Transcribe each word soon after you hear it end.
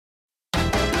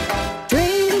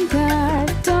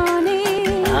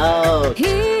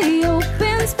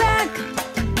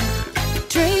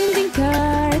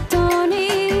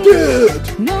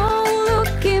no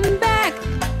looking back.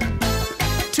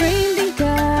 Trading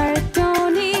card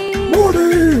Tony.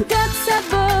 Money! That's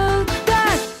about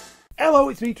that. Hello,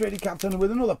 it's me, Trading Card Tony,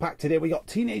 with another pack today. We got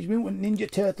Teenage Mutant Ninja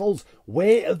Turtles,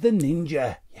 Way of the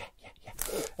Ninja.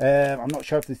 Yeah. I'm not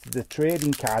sure if this is a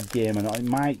trading card game or not. It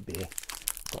might be.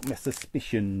 Got my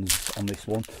suspicions on this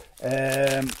one.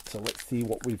 So let's see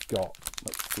what we've got.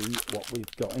 Let's see what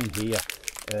we've got in here.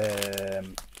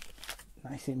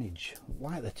 Nice image. I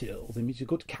like the Turtles image. A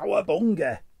good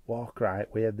cowabunga. Walk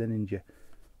right, Way of the Ninja.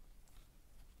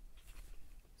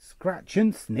 Scratch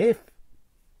and sniff.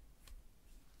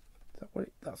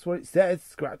 That's what it says.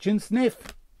 Scratch and sniff.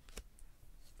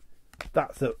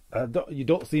 That's a. You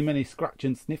don't see many scratch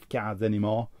and sniff cards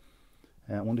anymore.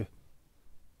 I wonder if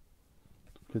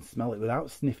you can smell it without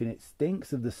sniffing. It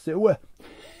stinks of the sewer.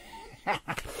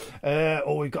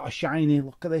 Oh, we've got a shiny.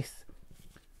 Look at this.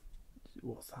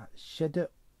 What's that? Shredder.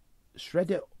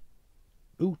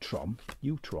 Utrom.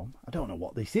 I don't know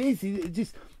what this is.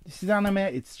 This is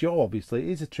animated show. Obviously, it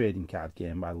is a trading card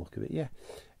game by the look of it. Yeah.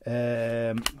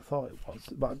 I thought it was,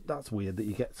 but that's weird that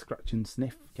you get scratch and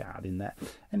sniff card in there.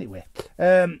 Anyway,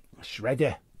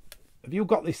 Shredder. Have you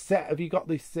got this set? Have you got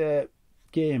this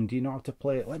game? Do you know how to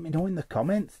play it? Let me know in the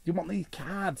comments. Do you want these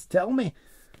cards? Tell me.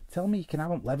 You can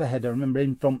have them. Leatherhead, I remember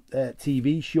him from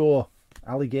TV show.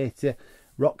 Alligator,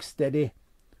 Rocksteady,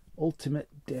 Ultimate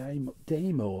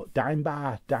Daimyo.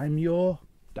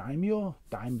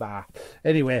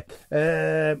 Anyway,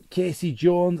 Casey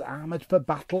Jones, Armoured for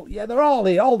Battle. Yeah, they're all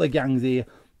here, all the gangs here.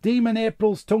 Demon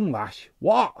April's Tongue Lash.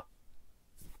 What?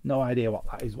 No idea what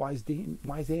that is. Why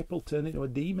is April turned into a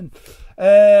demon?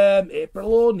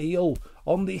 April O'Neil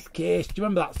on this case. Do you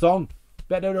remember that song?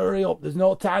 Better hurry up, there's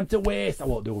no time to waste. I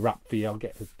won't do a rap for you, I'll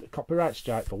get a copyright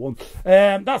strike for one.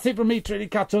 That's it from me, Trading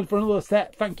Card Tony, for another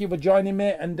set. Thank you for joining me,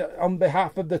 and on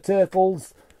behalf of the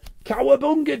Turtles,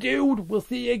 cowabunga, dude. We'll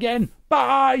see you again.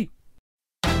 Bye.